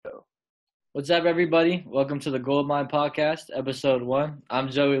What's up, everybody? Welcome to the Goldmine Podcast, Episode 1. I'm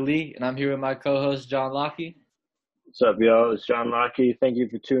Joey Lee, and I'm here with my co-host, John Lockie. What's up, y'all? It's John Lockie. Thank you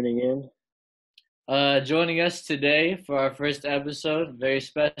for tuning in. Joining us today for our first episode, very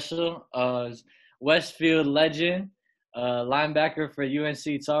special, is Westfield legend, linebacker for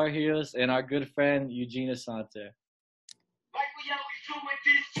UNC Tar Heels, and our good friend, Eugene Asante.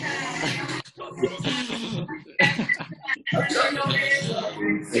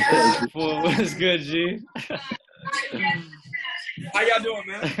 What's good, G? How y'all doing,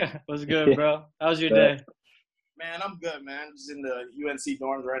 man? What's good, bro? How's your day? Man, I'm good, man. Just in the UNC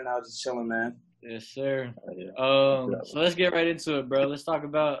dorms right now, just chilling, man. Yes, sir. So let's get right into it, bro. Let's talk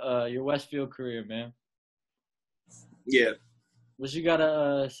about your Westfield career, man. Yeah. What you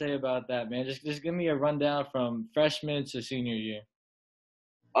gotta say about that, man? Just give me a rundown from freshman to senior year.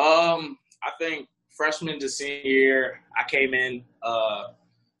 I think freshman to senior year, I came in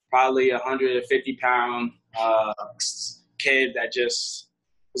probably 150-pound kid that just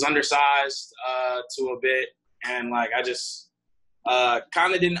was undersized to a bit, and I just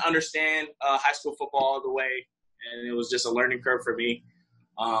kind of didn't understand high school football all the way, and it was just a learning curve for me.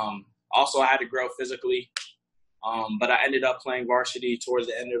 Also, I had to grow physically, but I ended up playing varsity towards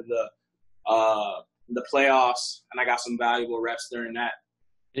the end of the playoffs, and I got some valuable reps during that.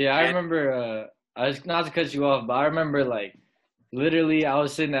 Yeah, I remember. I was not to cut you off, but I remember literally I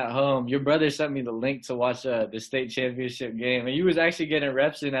was sitting at home. Your brother sent me the link to watch the state championship game, and you was actually getting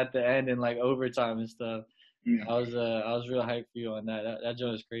reps in at the end and overtime and stuff. I was real hyped for you on that. That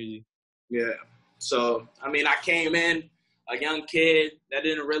joint was crazy. Yeah. So I mean, I came in a young kid that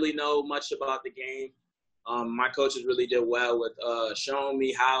didn't really know much about the game. My coaches really did well with showing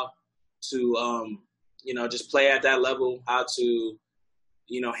me how to just play at that level, how to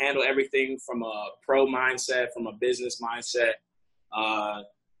handle everything from a pro mindset, from a business mindset. And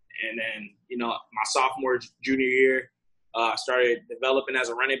then, my sophomore, junior year, I started developing as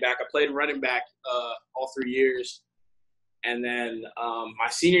a running back. I played running back all 3 years. And then my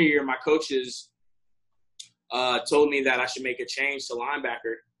senior year, my coaches told me that I should make a change to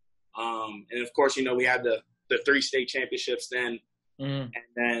linebacker. And, of course, we had the 3 state championships then. Mm-hmm. And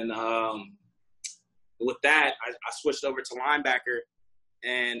then with that, I switched over to linebacker.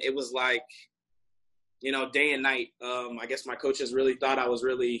 And it was day and night. I guess my coaches really thought I was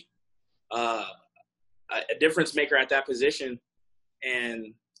really a difference maker at that position.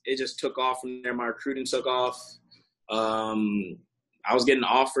 And it just took off from there. My recruiting took off. I was getting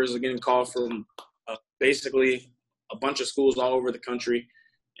offers, getting calls from basically a bunch of schools all over the country.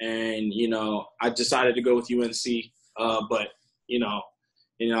 And, I decided to go with UNC. But,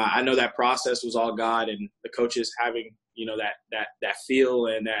 I know that process was all God, and the coaches having that feel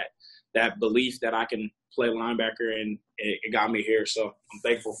and that belief that I can play linebacker, and it got me here. So I'm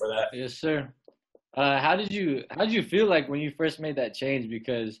thankful for that. Yes, sir. How did you feel when you first made that change?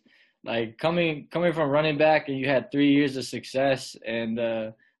 Because coming from running back, and you had 3 years of success, and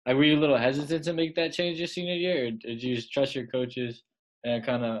were you a little hesitant to make that change your senior year, or did you just trust your coaches and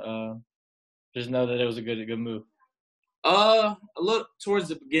kind of just know that it was a good move? A little towards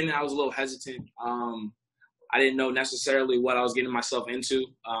the beginning, I was a little hesitant. I didn't know necessarily what I was getting myself into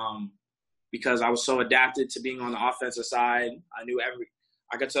because I was so adapted to being on the offensive side.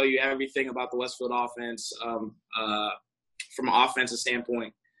 I could tell you everything about the Westfield offense from an offensive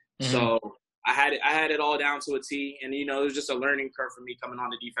standpoint. Mm-hmm. So I had it all down to a T, and it was just a learning curve for me coming on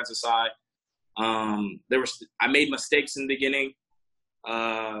the defensive side. I made mistakes in the beginning.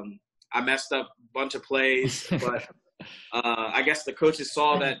 I messed up a bunch of plays, but I guess the coaches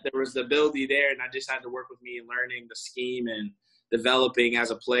saw that there was the ability there, and I just had to work with me in learning the scheme and developing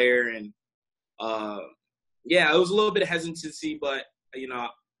as a player. And it was a little bit of hesitancy, but I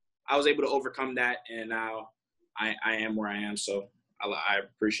was able to overcome that, and now I am where I am. So I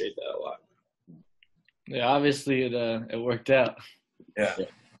appreciate that a lot. Yeah, obviously it worked out. Yeah.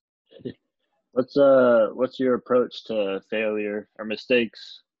 What's your approach to failure or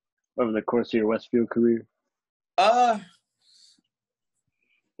mistakes over the course of your Westfield career?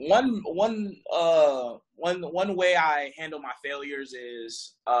 One way I handle my failures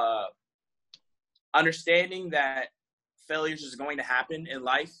is understanding that failures is going to happen in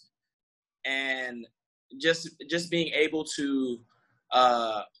life, and just being able to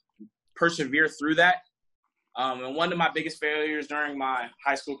persevere through that. And one of my biggest failures during my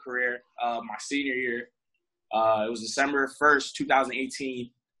high school career, my senior year, it was December 1st,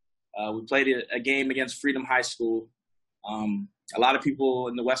 2018. We played a game against Freedom High School. A lot of people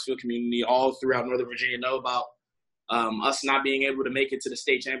in the Westfield community all throughout Northern Virginia know about us not being able to make it to the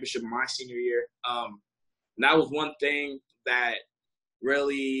state championship my senior year. And that was one thing that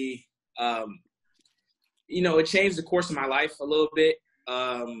really it changed the course of my life a little bit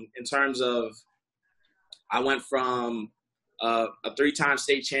in terms of I went from a 3-time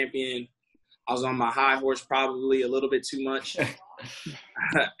state champion. I was on my high horse probably a little bit too much.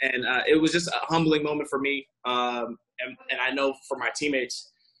 And it was just a humbling moment for me. And I know for my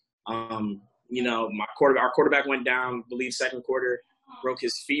teammates, our quarterback went down, I believe second quarter, broke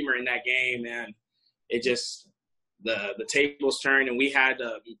his femur in that game. And it just, the tables turned, and we had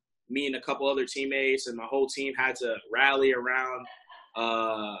to, me and a couple other teammates and my whole team had to rally around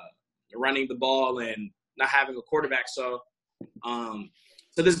running the ball and not having a quarterback. So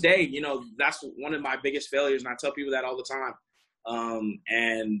to this day, that's one of my biggest failures, and I tell people that all the time.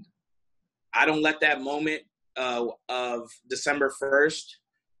 And I don't let that moment of December 1st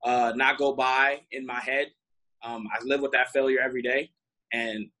not go by in my head. I live with that failure every day.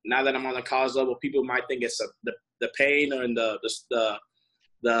 And now that I'm on the college level, people might think it's the pain and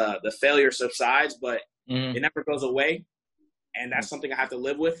the failure subsides, but it never goes away. And that's something I have to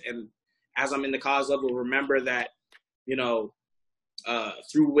live with. And as I'm in the college level, remember that,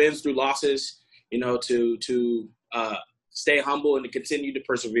 through wins, through losses, to stay humble and to continue to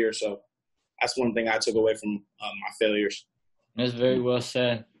persevere. So that's one thing I took away from my failures. That's very well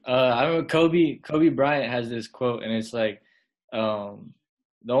said. I remember Kobe Bryant has this quote, and it's like,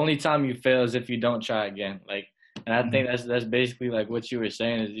 the only time you fail is if you don't try again. Like, and I think that's basically like what you were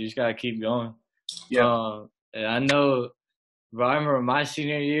saying, is you just gotta keep going. Yeah. And I know, bro, I remember my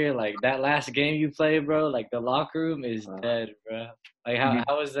senior year, like that last game you played, bro, like the locker room is dead, bro. Like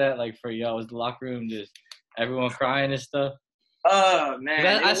how was that like for y'all? Was the locker room just everyone crying and stuff?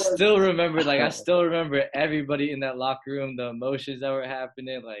 Man. I still remember everybody in that locker room, the emotions that were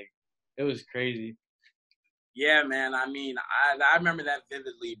happening. Like, it was crazy. Yeah, man. I mean, I remember that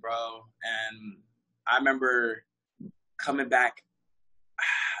vividly, bro. And I remember coming back.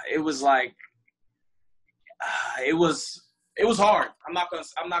 It was like, it was hard. I'm not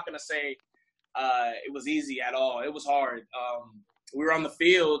gonna say it was easy at all. It was hard. We were on the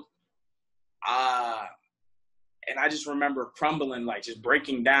field, and I just remember crumbling, like just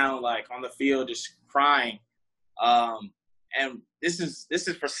breaking down, like on the field, just crying. And this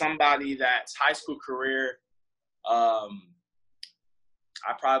is for somebody that's high school career. I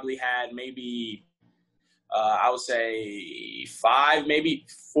probably had maybe, I would say 5, maybe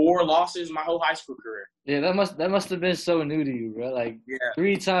 4 losses my whole high school career. Yeah, that must have been so new to you, bro. Like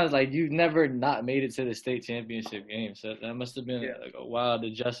 3 times, like you've never not made it to the state championship game. So that must have been like a wild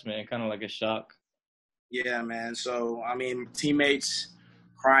adjustment and kind of like a shock. Yeah, man. So I mean, teammates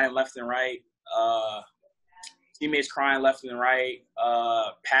crying left and right.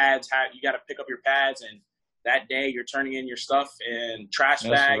 Pads, you got to pick up your pads, and that day you're turning in your stuff in trash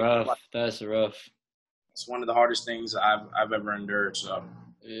bag. That's rough. It's one of the hardest things I've ever endured. So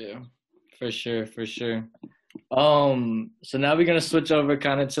yeah, for sure. So now we're gonna switch over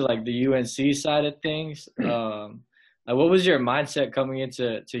kind of to like the UNC side of things. Like, what was your mindset coming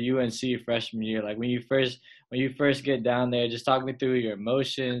into UNC freshman year? Like when you first get down there, just talk me through your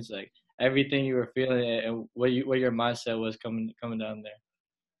emotions, like everything you were feeling, and what your mindset was coming down there.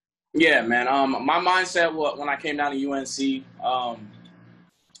 Yeah, man. My mindset when I came down to UNC, it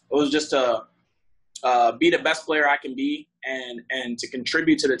was just to be the best player I can be, and to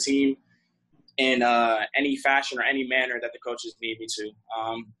contribute to the team in any fashion or any manner that the coaches need me to.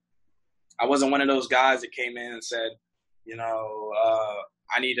 I wasn't one of those guys that came in and said,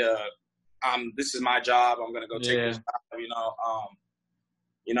 I need to. This is my job. I'm gonna go take this job.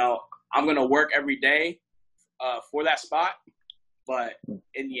 I'm gonna work every day for that spot. But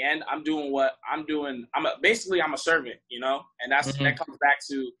in the end, I'm doing what I'm doing. I'm a servant, and that comes back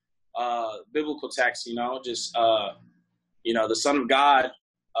to biblical text, just the Son of God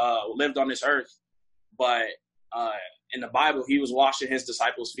lived on this earth, but in the Bible, he was washing his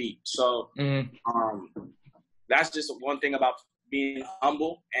disciples' feet. So that's just one thing about being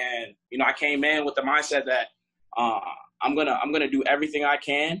humble. And I came in with the mindset that I'm gonna do everything I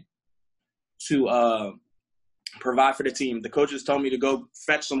can to provide for the team. The coaches told me to go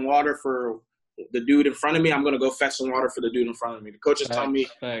fetch some water for the dude in front of me. I'm going to go fetch some water for the dude in front of me. The coaches told me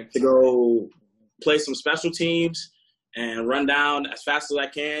to go play some special teams and run down as fast as I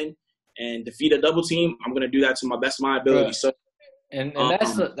can and defeat a double team. I'm going to do that to my best of my ability. Right. So, and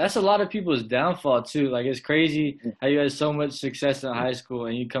that's a lot of people's downfall too. Like, it's crazy how you had so much success in high school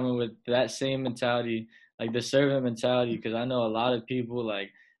and you come in with that same mentality, like the servant mentality. Because I know a lot of people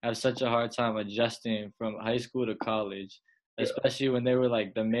like have such a hard time adjusting from high school to college, especially when they were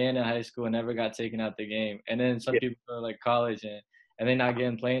like the man in high school and never got taken out the game. And then some people are like college and they're not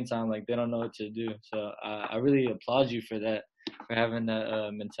getting playing time, like they don't know what to do. So I really applaud you for that. having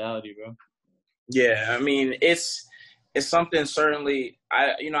that mentality, bro. Yeah, I mean, it's something certainly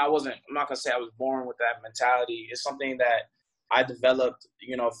I'm not gonna say I was born with that mentality. It's something that I developed,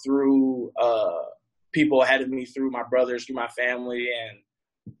 through people ahead of me, through my brothers, through my family, and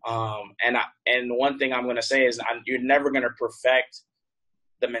one thing I'm gonna say is you're never gonna perfect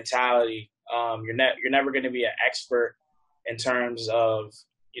the mentality. You're never gonna be an expert in terms of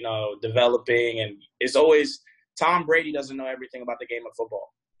developing, and it's always Tom Brady doesn't know everything about the game of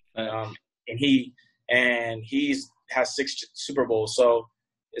football. And he's has 6 Super Bowls, so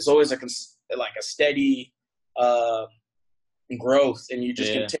it's always like a steady growth, and you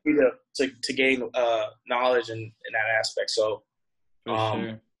just continue to gain knowledge in that aspect. So,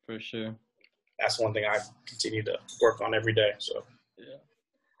 for sure, that's one thing I continue to work on every day. So, yeah.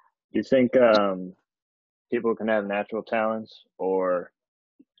 Do you think people can have natural talents, or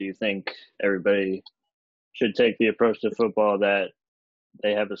do you think everybody should take the approach to football that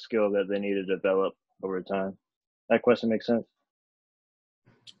they have a skill that they need to develop over time? That question makes sense.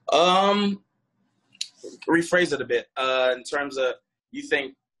 Rephrase it a bit. In terms of, you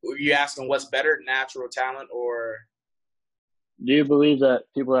asking what's better, natural talent or? Do you believe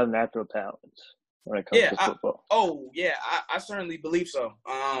that people have natural talents when it comes to football? I certainly believe so.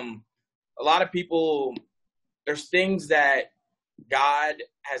 A lot of people, there's things that God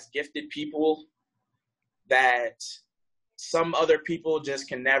has gifted people that some other people just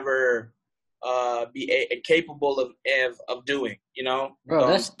can never be capable of doing,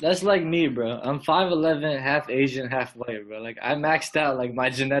 Bro, that's like me, bro. I'm 5'11", half Asian, half white, bro. Like, I maxed out like my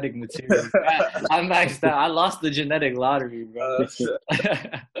genetic material. I maxed out. I lost the genetic lottery, bro.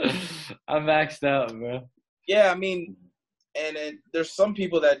 I maxed out, bro. Yeah, I mean, and there's some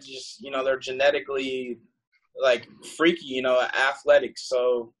people that just, they're genetically like freaky, athletic.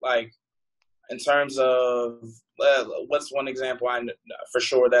 So like, in terms of what's one example I know for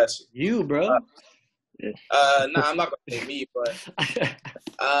sure that's you, bro. No, I'm not gonna say me, but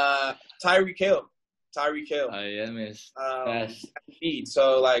Tyreek Hill. Oh yeah, man. Speed.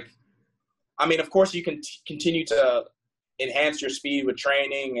 So like, I mean, of course you can continue to enhance your speed with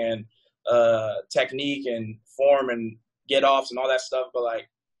training and technique and form and get offs and all that stuff. But like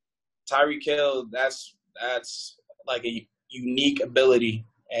Tyreek Hill, that's like a unique ability,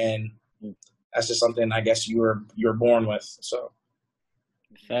 and that's just something I guess you're born with. So.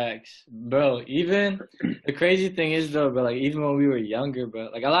 Facts, bro. Even the crazy thing is though, but like even when we were younger, bro,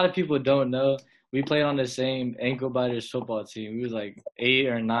 like a lot of people don't know, we played on the same ankle biters football team. We was like 8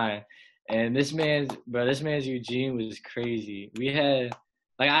 or 9, and this man's Eugene was crazy. We had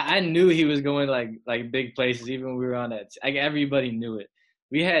like I knew he was going like big places even when we were on that. Like everybody knew it.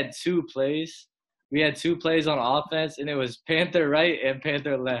 We had 2 plays. We had 2 plays on offense, and it was Panther right and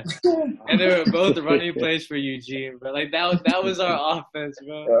Panther left, and they were both running plays for Eugene, bro. Like that was our offense,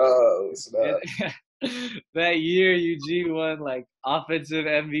 bro. Oh, that year, Eugene won like offensive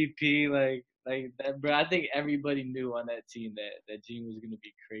MVP, like that, bro. I think everybody knew on that team that Gene was gonna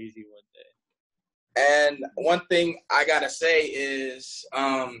be crazy one day. And one thing I gotta say is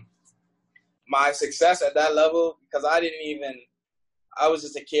my success at that level, because I was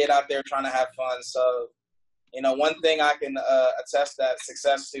just a kid out there trying to have fun. So, one thing I can attest that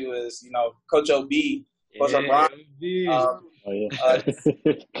success to is, Coach OB, Coach O'Brien.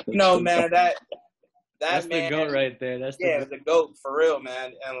 Man, that's man, the GOAT right there. That's the GOAT for real,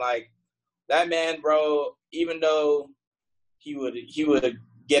 man. And like that man, bro, even though he would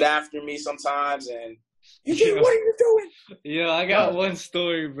get after me sometimes, and Eugene, what are you doing? Yo, I got one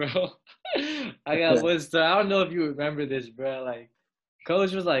story, bro. I got one story. I don't know if you remember this, bro. Like,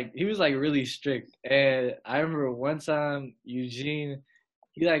 Coach was he was really strict, and I remember one time Eugene,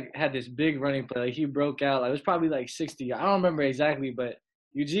 he had this big running play. Like he broke out. Like it was probably 60. I don't remember exactly, but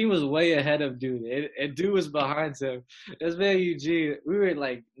Eugene was way ahead of dude, and dude was behind him. This man Eugene, we were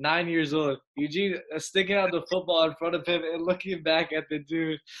 9 years old. Eugene sticking out the football in front of him and looking back at the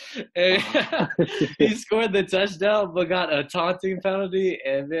dude. And he scored the touchdown, but got a taunting penalty.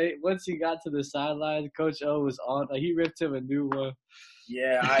 And then once he got to the sideline, Coach O was on. He ripped him a new one.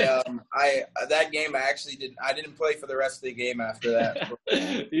 Yeah, I that game I didn't play for the rest of the game after that.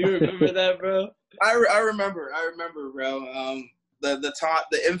 You remember that, bro? I remember, bro.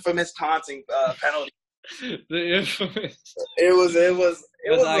 The infamous taunting penalty. The infamous. It was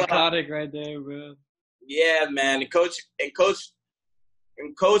iconic right there, bro. Yeah, man. And coach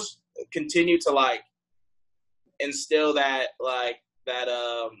continued to instill that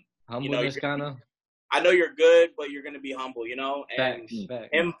humbleness kind of. I know you're good, but you're going to be humble, and Facts.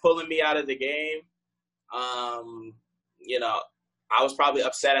 Him pulling me out of the game, I was probably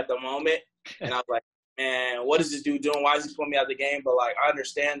upset at the moment, and I was like, man, what is this dude doing? Why is he putting me out of the game? But, like, I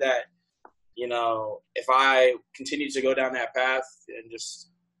understand that, you know, if I continue to go down that path and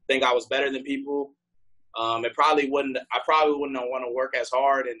just think I was better than people, I probably wouldn't want to work as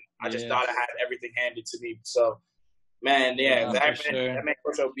hard, and I just thought I had everything handed to me. So, man, that man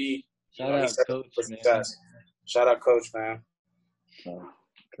Coach OB, Shout out Coach, for success. Shout out Coach, man.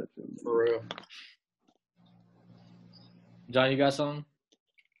 For real. John, you got something?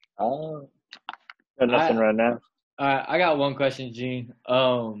 Got nothing right now. All right, I got one question, Gene.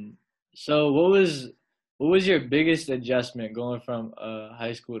 So what was your biggest adjustment going from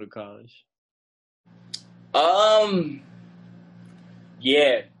high school to college?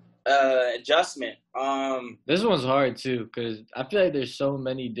 Adjustment. This one's hard too, because I feel like there's so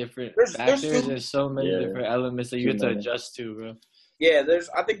many different factors and so many different elements that you have to adjust to, bro. Yeah,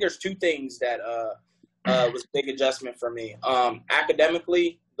 I think there's two things that was a big adjustment for me.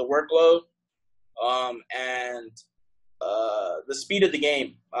 Academically, the workload, and the speed of the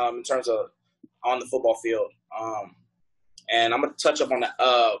game in terms of on the football field. And I'm gonna touch up on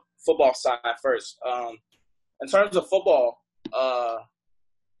the football side first. In terms of football,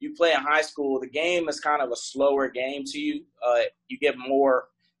 you play in high school, the game is kind of a slower game to you. You get more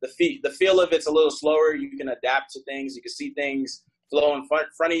the feel of it's a little slower. You can adapt to things. You can see things flow in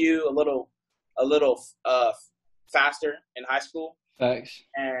front of you a little faster in high school. Thanks.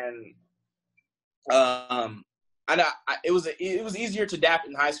 And it was easier to adapt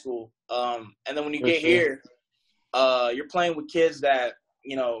in high school. And then when you get here, you're playing with kids that,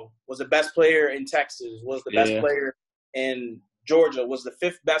 you know, was the best player in Texas, was the best player in Georgia, was the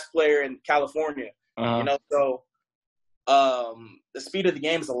fifth best player in California. You know, so the speed of the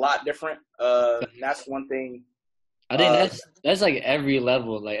game is a lot different. That's one thing. I think that's like every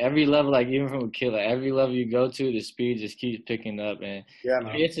level, like even from a kid, like every level you go to, the speed just keeps picking up, and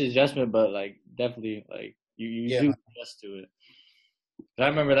it's an adjustment, but like definitely like you do adjust to it. I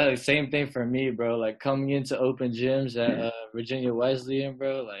remember that same thing for me, bro. Like coming into open gyms at Virginia Wesleyan,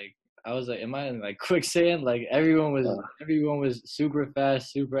 bro. Like I was like, am I in like quicksand? Like everyone was super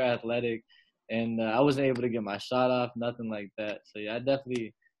fast, super athletic, and I wasn't able to get my shot off, nothing like that. So yeah, I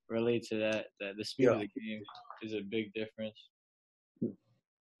definitely relate to that. That the speed of the game is a big difference.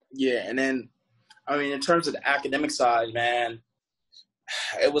 Yeah, and then I mean, in terms of the academic side, man,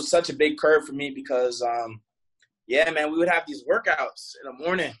 it was such a big curve for me because man, we would have these workouts in the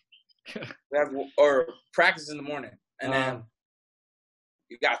morning, or practice in the morning, and then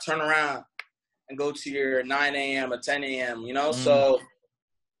you got to turn around and go to your 9 a.m. or 10 a.m., you know? So,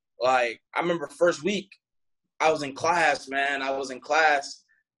 like, I remember first week, I was in class, man. I was in class,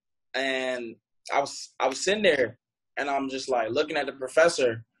 and I was sitting there, and I'm just, like, looking at the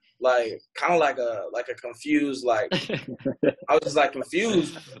professor, like, kind of like a confused, like, I was just, like,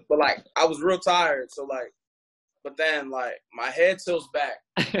 confused, but, like, I was real tired. So, like, but then, like, my head tilts back,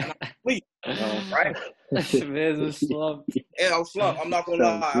 and I'm asleep, right? Man's a slump. Yeah, I'm slumped. I'm not gonna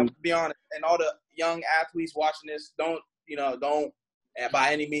lie. I'm gonna be honest. And all the young athletes watching this, don't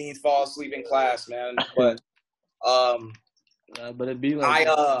by any means fall asleep in class, man. But but it'd be like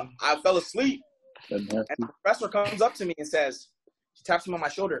I fell asleep, and the professor comes up to me and says, she taps me on my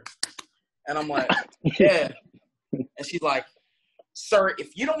shoulder, and I'm like, yeah, and she's like, sir,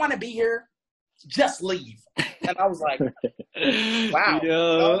 if you don't want to be here, just leave. And I was like, wow.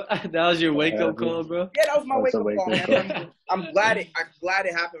 Yo, that was your wake-up call, bro? Yeah, that was my wake-up call, man. I'm glad it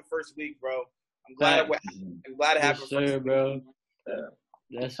happened first week, bro. I'm glad it happened first week. Bro.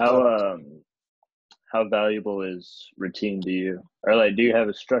 That's how valuable is routine to you? Or, like, do you have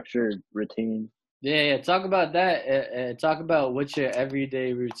a structured routine? Yeah. Talk about that. And talk about what your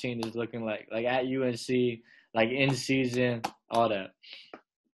everyday routine is looking like at UNC, like in season, all that.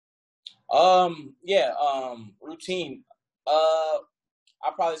 Routine.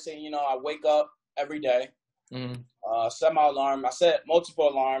 I'll probably say, I wake up every day. Set my alarm. I set multiple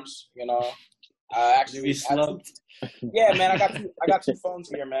alarms, actually slumped. Yeah, man, I got two phones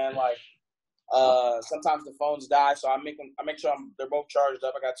here, man. Like, sometimes the phones die, so I make sure they're both charged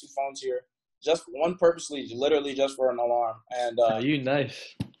up. I got two phones here. Just one purposely, literally just for an alarm. And you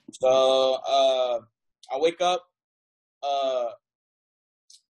nice. So I wake up,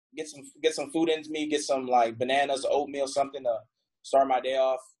 get some food into me, get some like bananas, oatmeal, something to start my day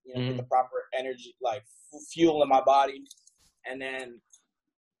off, get the proper energy, like fuel in my body. And then,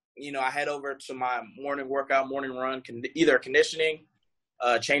 I head over to my morning workout, morning run, either conditioning,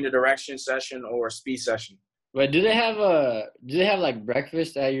 change of direction session, or a speed session. But do they have like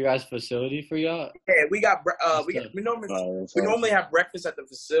breakfast at your guys' facility for y'all? Yeah, we normally have breakfast at the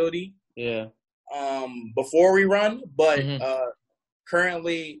facility. Yeah. Before we run, but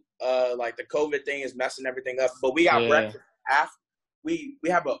currently like the COVID thing is messing everything up. But we got Yeah. breakfast after. We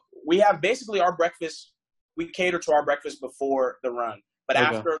have basically our breakfast. We cater to our breakfast before the run, but Okay.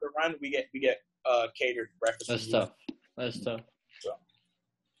 after the run, we get catered breakfast. That's from you. tough. That's tough. So,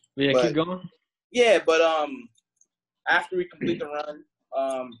 But yeah, but- keep going. Yeah, but after we complete the run,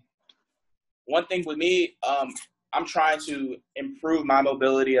 one thing with me, I'm trying to improve my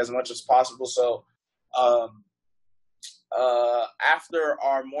mobility as much as possible. So, after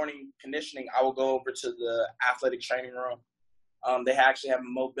our morning conditioning, I will go over to the athletic training room. They actually have a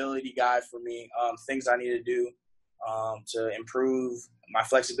mobility guide for me, things I need to do to improve my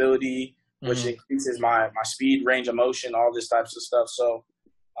flexibility, which increases my speed, range of motion, all this types of stuff. So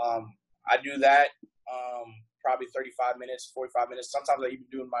I do that probably 35 minutes, 45 minutes. Sometimes I even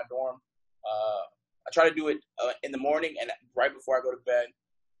do it in my dorm. I try to do it in the morning and right before I go to bed.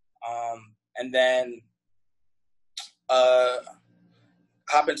 And then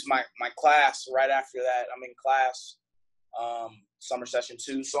hop into my class right after that. I'm in class. Summer session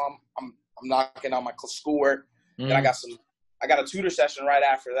 2, so I'm knocking out my schoolwork. Then I got a tutor session right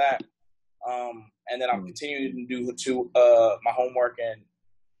after that, and then I'm continuing to do my homework and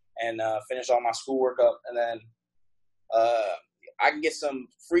finish all my schoolwork up, and then I can get some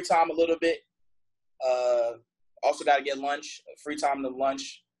free time a little bit. Also got to get lunch, free time to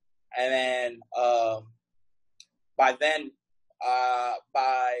lunch, and then by then I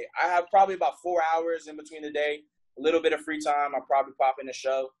have probably about 4 hours in between the day. A little bit of free time. I'll probably pop in a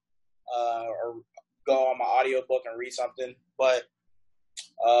show or go on my audiobook and read something. But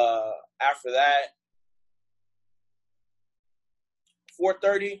after that,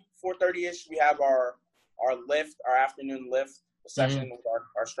 4:30-ish, we have our lift, our afternoon lift session with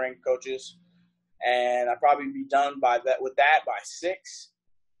our strength coaches. And I'll probably be done with that by 6.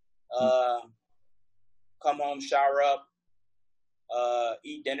 Come home, shower up,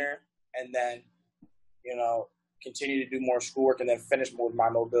 eat dinner, and then, continue to do more schoolwork and then finish with my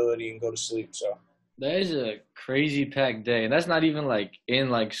mobility and go to sleep. So that is a crazy packed day, and that's not even like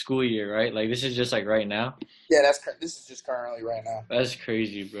in like school year, right? Like this is just like right now. Yeah, this is just currently right now. That's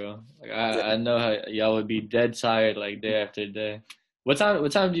crazy, bro. Like I know how y'all would be dead tired like day after day. What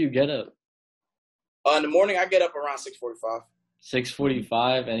time do you get up? In the morning, I get up around 6:45.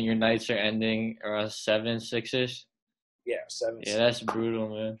 6:45, and your nights are ending around 7, 6-ish. Yeah, 7. Yeah, that's brutal,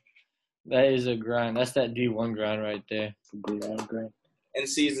 man. That is a grind. That's that D1 grind right there. D1 grind. In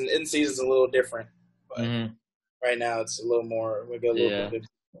season's a little different, but right now it's a little more. We get a little bit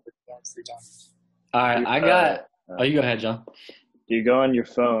more free time. All right, you go ahead, John. Do you go on your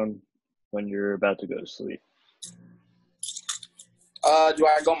phone when you're about to go to sleep? Do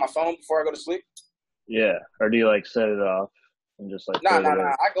I go on my phone before I go to sleep? Yeah, or do you like set it off and just like? Nah.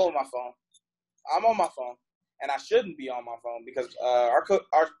 I go on my phone. I'm on my phone, and I shouldn't be on my phone because our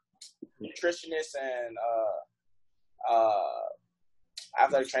nutritionists and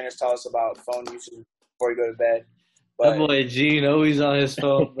athletic trainers tell us about phone usage before you go to bed. But that boy Gene always on his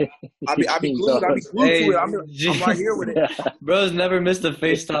phone. I be glued to it. I'm right here with it. Bro's never missed a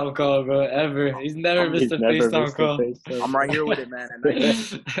FaceTime call, bro. Ever. He's never missed a FaceTime call. I'm right here with it, man.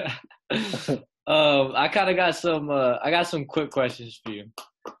 I kind of got some. I got some quick questions for you.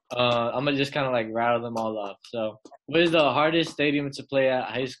 I'm gonna just kind of like rattle them all off. So, what is the hardest stadium to play at,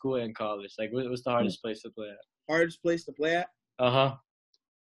 high school and college? Like, what's the hardest place to play at? Hardest place to play at? High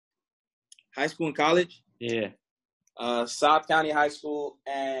school and college? Yeah. South County High School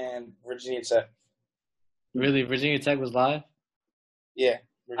and Virginia Tech. Really, Virginia Tech was live? Yeah.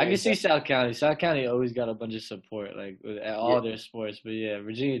 I can see South County. South County always got a bunch of support, like with all their sports. But yeah,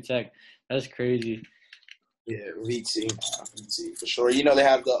 Virginia Tech, that's crazy. Yeah, VT for sure. You know they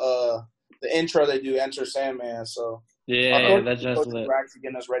have the intro they do, Enter Sandman. So that's just lit. We're actually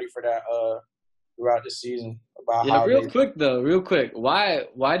getting us ready for that throughout the season. About real quick. Why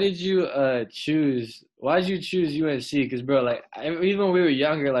did you choose UNC? Because bro, like even when we were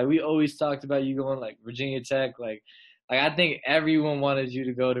younger, like we always talked about you going like Virginia Tech, like I think everyone wanted you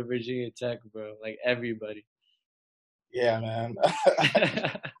to go to Virginia Tech, bro. Like everybody. Yeah, man.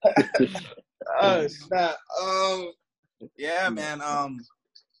 Oh snap. Yeah, man.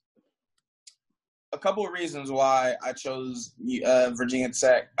 A couple of reasons why I chose Virginia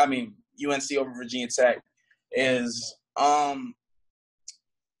Tech. I mean UNC over Virginia Tech is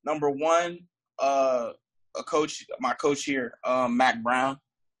number one, my coach here, Mac Brown.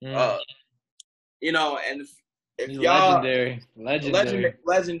 You know, and if y'all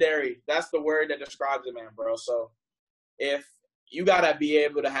legendary. That's the word that describes the man, bro. So if you gotta be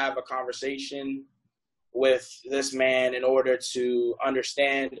able to have a conversation with this man in order to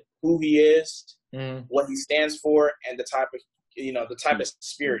understand who he is, what he stands for, and the type of the type of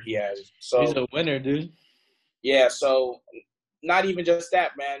spirit he has. So he's a winner, dude. yeah. So not even just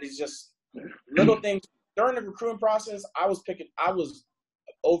that, man. It's just little things during the recruiting process. I was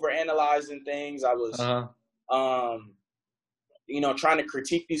overanalyzing things. I was, trying to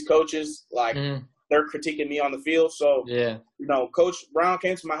critique these coaches like they're critiquing me on the field. So yeah, Coach Brown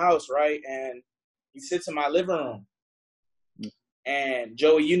came to my house, right, and he sits in my living room. And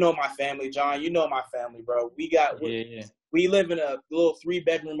Joey, you know my family. John, you know my family, bro. We live in a little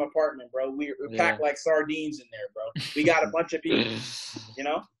 3-bedroom apartment, bro. We're packed like sardines in there, bro. We got a bunch of people,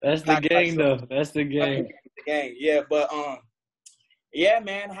 That's the gang, though. That's the gang. The gang, yeah. But yeah,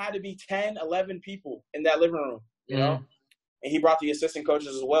 man, had to be 10, 11 people in that living room, you know. And he brought the assistant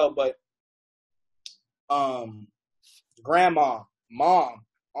coaches as well. But grandma, mom,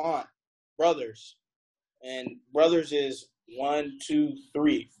 aunt, brothers, and brothers is 1, 2,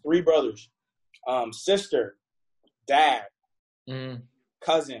 3 brothers, sister, dad,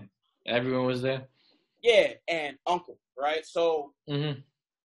 cousin. Everyone was there? Yeah, and uncle, right? So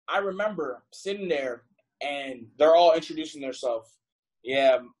I remember sitting there, and they're all introducing themselves.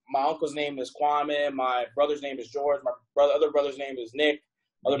 Yeah, my uncle's name is Kwame. My brother's name is George. My other brother's name is Nick.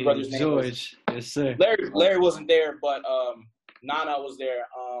 Other brother's name George. Yes, sir. Larry wasn't there, but Nana was there.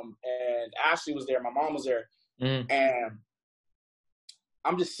 And Ashley was there. My mom was there. And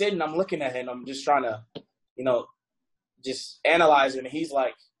I'm just sitting. I'm looking at him. I'm just trying to, just analyze it. And he's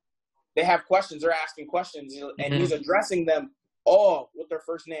like, they have questions. They're asking questions, and he's addressing them all with their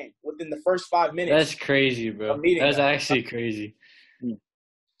first name within the first 5 minutes. That's crazy, bro. That's actually crazy.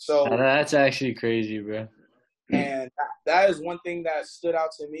 So that's actually crazy, bro. And that is one thing that stood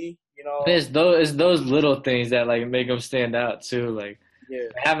out to me. It's those little things that like make them stand out too. Like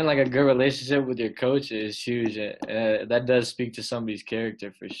having like a good relationship with your coach is huge. That does speak to somebody's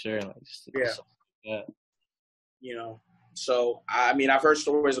character for sure. Like So I mean, I've heard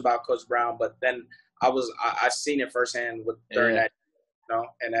stories about Coach Brown, but then I seen it firsthand during that,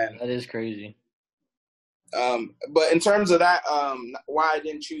 and then that is crazy. But in terms of that, why I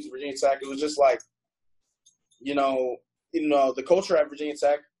didn't choose Virginia Tech, it was just like, the culture at Virginia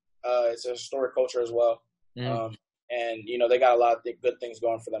Tech, it's a historic culture as well. And, they got a lot of good things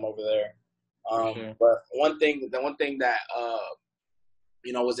going for them over there. Sure. But the one thing that,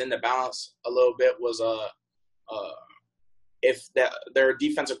 was in the balance a little bit was, if their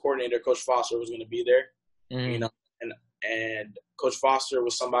defensive coordinator, Coach Foster, was going to be there, and Coach Foster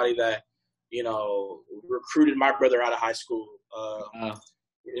was somebody that, recruited my brother out of high school.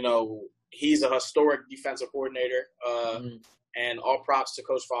 He's a historic defensive coordinator, and all props to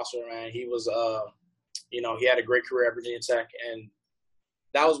Coach Foster, man. He was, he had a great career at Virginia Tech, and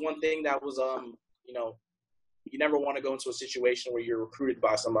that was one thing that was, you never want to go into a situation where you're recruited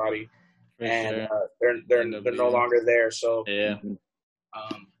by somebody and they're no longer there. So yeah,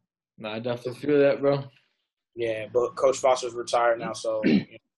 I definitely feel that, bro. Yeah, but Coach Foster's retired now, so I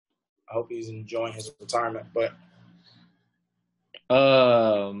hope he's enjoying his retirement. But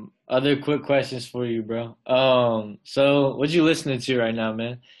other quick questions for you, bro. So what you listening to right now,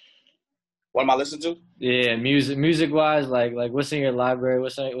 man? What am I listening to? Yeah, music wise, like what's in your library?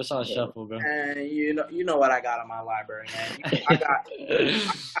 What's on shuffle, bro? And you know what I got in my library, man.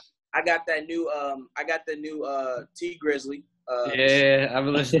 I got that new T Grizzly. Yeah, I've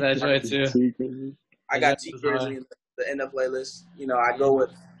been listening to that joint too. I got T Grizzly in the end of playlist. I go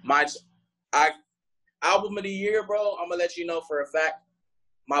with my album of the year, bro. I'm gonna let you know for a fact.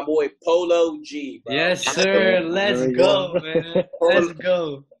 My boy Polo G, bro. Yes, sir. Let's go, man. Let's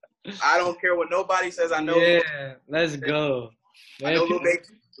go. I don't care what nobody says. I know. Yeah, let's go. Man, I know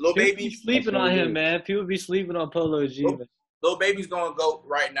Lil Baby sleeping on him, man. People be sleeping on Polo G. Lil Baby's gonna go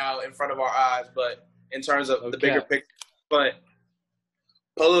right now in front of our eyes, but in terms of the bigger picture, but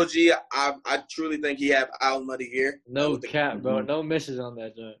Polo G, I truly think he have album of the year. No cap, bro. No misses on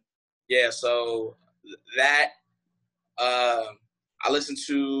that joint. Yeah, so that I listen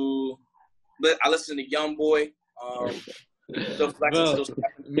to Young Boy. Bro,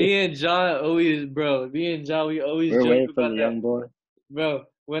 me and John, we always joke about that. Young Boy. Bro,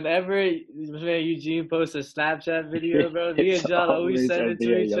 whenever Eugene posts a Snapchat video, bro, me and John always send it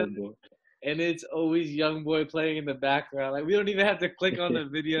to each other. And it's always Young Boy playing in the background. Like, we don't even have to click on the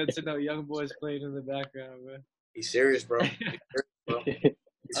video to know Young Boy's playing in the background, bro. He's serious, bro.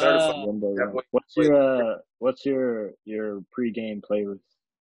 What's your pregame playlist?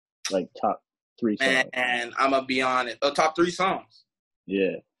 Like top 3 songs? And I'm gonna be honest. Top 3 songs.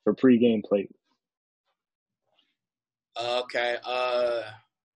 Yeah, for pregame playlist. Okay.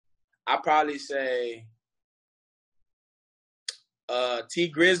 I'd probably say T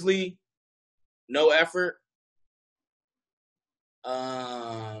Grizzly, No Effort,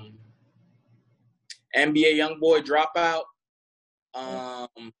 NBA YoungBoy Dropout.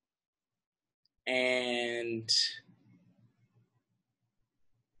 And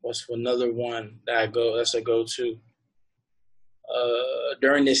what's another one that's a go-to?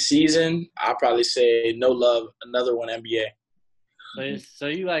 During this season, I'll probably say No Love, another one, NBA. So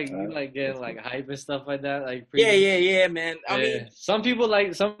you like getting like hype and stuff like that, like Yeah, man. I mean, some people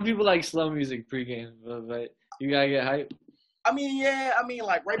like slow music pregame, but you gotta get hype. I mean,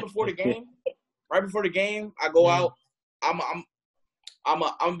 like right before the game, I go out. I'm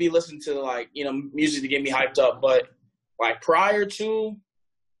gonna be listening to like music to get me hyped up, but like prior to,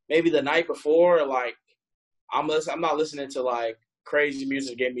 maybe the night before, like I'm not listening to like crazy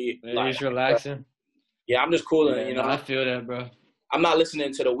music to get me like just relaxing. Yeah, I'm just cooling. I feel that, bro. I'm not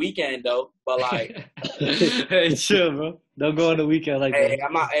listening to The Weeknd though, but like, hey, chill, bro. Don't go on the weekend like that.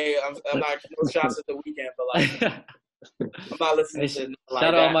 I'm not no shots at The Weeknd, but like, I'm not listening to like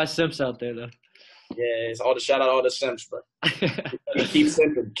shout that. out all my simps out there though. Yeah, it's shout out all the simps, bro. Keep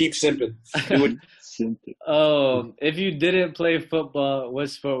simping. If you didn't play football, what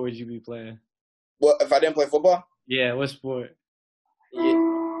sport would you be playing? Well, if I didn't play football? Yeah, what sport?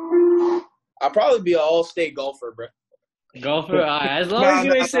 Yeah. I'd probably be an all-state golfer, bro. Golfer? All right, as long as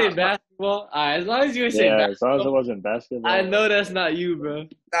you ain't say basketball. All right, as long as you ain't say basketball. As long as it wasn't basketball. I know that's not you, bro.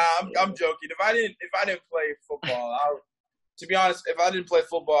 Nah, I'm joking. If I didn't play football, to be honest, if I didn't play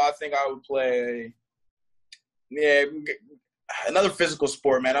football, I think I would play another physical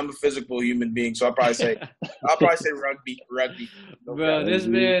sport, man. I'm a physical human being, so I'll probably say rugby. Bro,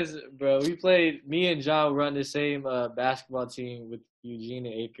 me and John run the same basketball team with Eugene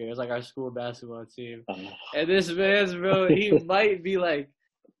and Acre. It's like our school basketball team. And this man's, bro, he might be like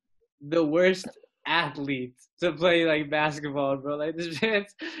the worst athlete to play like basketball, bro. Like this man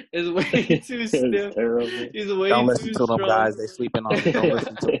is way too stiff. He's way Don't too listen to strong. them guys. They sleeping on. Don't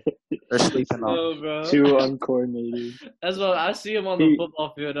listen to them. They're sleeping on. Bro. Too uncoordinated. That's what I see him on the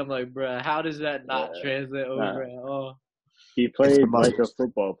football field. I'm like, bro, how does that not translate over at all? He played like a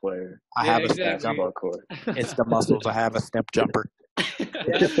football player. I have a step jumper. It's the muscles. I have a step jumper.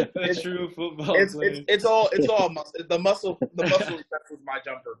 A true football player. It's all muscle. The muscle was my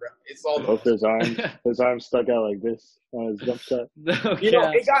jumper, bro. It's all both his arms stuck out like this on his jump shot.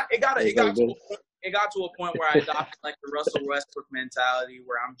 It got to a point where I adopted like the Russell Westbrook mentality,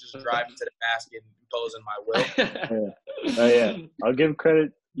 where I'm just driving to the basket and imposing my will. Oh yeah, I'll give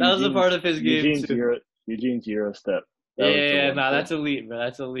credit. That was a part of his game too. Eugene's Euro step. That's elite, bro.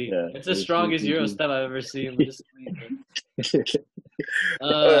 That's elite. Yeah, it's the strongest Euro step I've ever seen.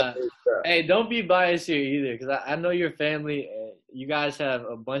 Hey, don't be biased here either, because I know your family. You guys have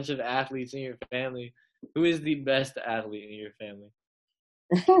a bunch of athletes in your family. Who is the best athlete in your family?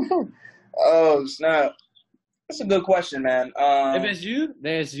 Oh snap! That's a good question, man. If it's you,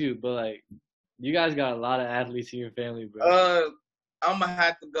 then it's you. But like, you guys got a lot of athletes in your family, bro. I'm gonna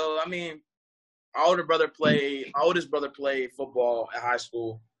have to go. I mean, my oldest brother played football in high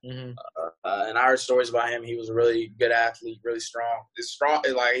school, and I heard stories about him. He was a really good athlete, really strong. He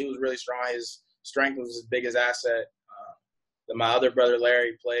was really strong. His strength was his biggest asset. Then my other brother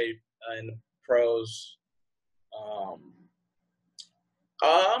Larry played in the pros.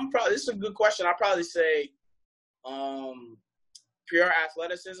 This is a good question. I'd probably say, pure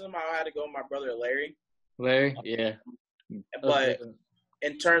athleticism. I had to go with my brother Larry. Larry, yeah. But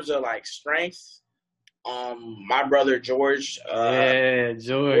in terms of like strength, my brother George.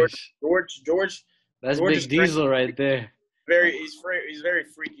 George. That's Big Diesel right there. He's very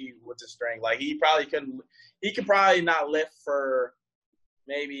freaky with the strength. Like he could probably not lift for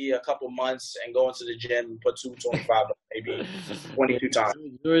maybe a couple months and go into the gym and put 225 maybe 22 times.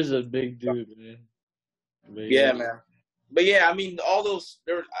 George is a big dude, man. Man. But yeah, I mean, all those.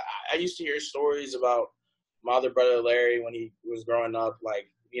 I used to hear stories about my other brother Larry when he was growing up.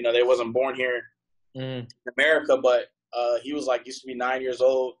 Like, they wasn't born here in America, but he was like used to be 9 years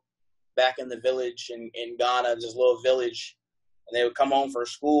old back in the village in Ghana, this little village, and they would come home from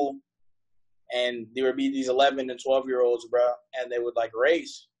school. And there would be these 11 and 12-year-olds, bro, and they would like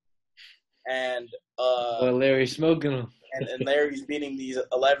race. And Larry's smoking them. And Larry's beating these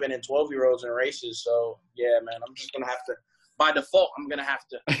 11 and 12-year-olds in races. So yeah, man, I'm just gonna have to. By default, I'm gonna have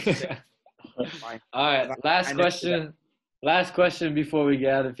to. All right, last question. Last question before we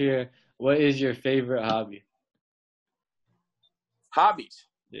get out of here. What is your favorite hobby? Hobbies.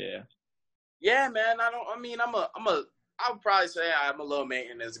 Yeah. Yeah, man. I would probably say I'm a low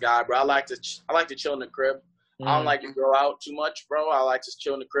maintenance guy, bro. I like to chill in the crib. I don't like to go out too much, bro. I like to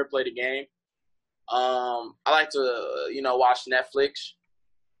chill in the crib, play the game. I like to, watch Netflix.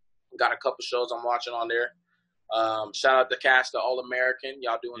 Got a couple shows I'm watching on there. Shout out the cast of All American.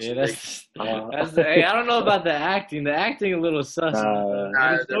 Y'all doing some hey, I don't know about the acting. The acting a little sus.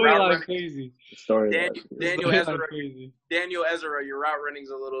 The storyline crazy. Daniel Ezra, your route running's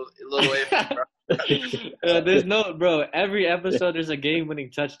a little iffy, bro. There's no, bro. Every episode there's a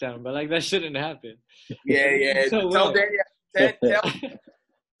game-winning touchdown, but like that shouldn't happen. Yeah. So tell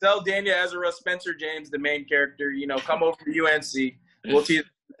Daniel Ezra, Spencer James, the main character, come over to UNC. We'll teach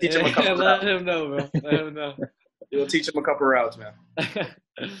him a couple. Let him know, bro. Let him know. We'll teach him a couple routes, man.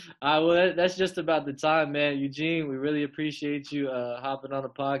 All right, well, that's just about the time, man. Eugene, we really appreciate you hopping on the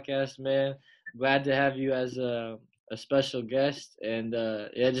podcast, man. Glad to have you as a special guest, and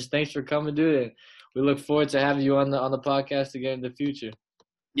just thanks for coming, dude. And we look forward to having you on the podcast again in the future.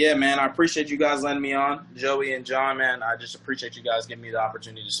 Yeah, man, I appreciate you guys letting me on, Joey and John, man. I just appreciate you guys giving me the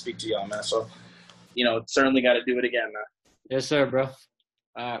opportunity to speak to y'all, man. So, certainly got to do it again, man. Yes, sir, bro.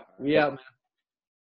 All right, we out, man.